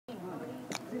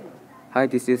Hi,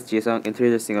 this is Jisung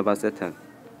introducing about Saturn.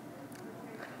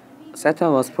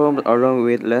 Saturn was formed along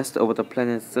with rest of the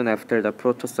planets soon after the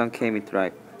protosun came into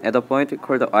life, at a point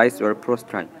called the ice or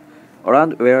prostron,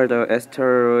 around where the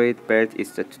asteroid belt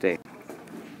is today.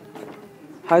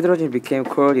 Hydrogen became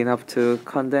cold enough to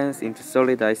condense into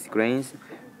solid ice grains,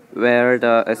 where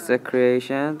the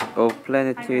accretion of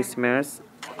planetary smears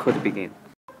could begin.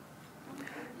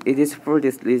 It is for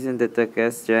this reason that the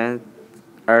gas giants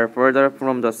are further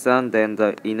from the Sun than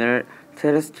the inner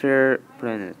terrestrial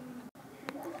planets.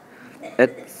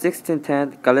 At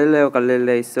 1610, Galileo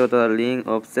Galilei saw the ring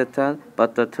of Saturn,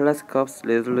 but the telescope's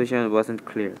resolution wasn't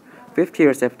clear. 50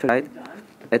 years after he died,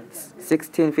 at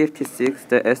 1656,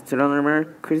 the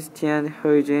astronomer Christian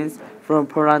Huygens from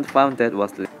Poland found that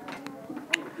was lit.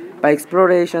 By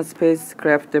exploration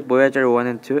spacecraft Voyager 1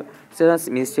 and 2, Saturn's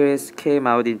mysteries came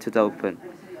out into the open.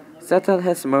 Saturn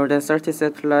has more than 30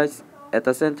 satellites. At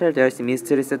the center, there is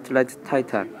mystery satellite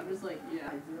Titan.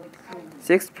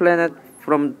 Saturn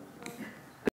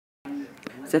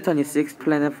is sixth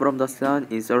planet from the Sun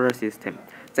in solar system.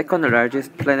 Second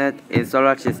largest planet in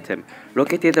solar system,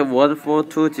 located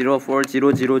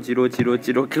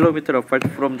 142040000 km apart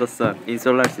from the Sun in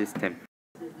solar system.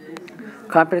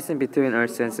 Comparison between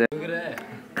Earth and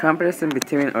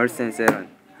Saturn.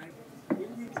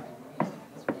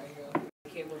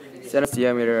 Saturn's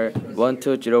diameter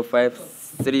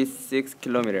 120536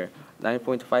 km,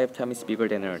 9.5 times bigger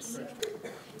than Earth.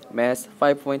 Mass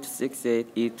 5.68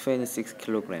 is 26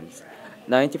 kilograms,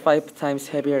 95 times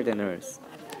heavier than Earth.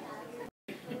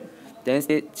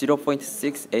 Density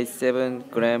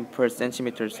 0.687 gram per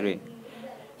centimeter square,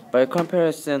 by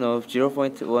comparison of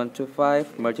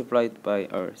 0.125 multiplied by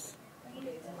Earth.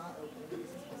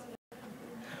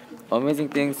 Amazing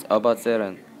things about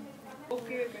Saturn.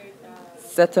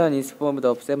 Saturn is formed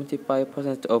of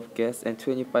 75% of gas and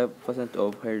 25%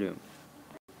 of helium.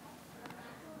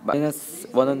 Minus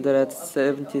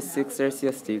 176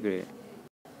 Celsius degree.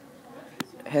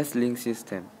 Has ring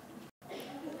system.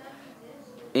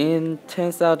 In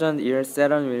 10,000 years,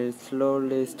 Saturn will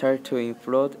slowly start to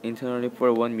implode internally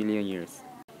for 1 million years.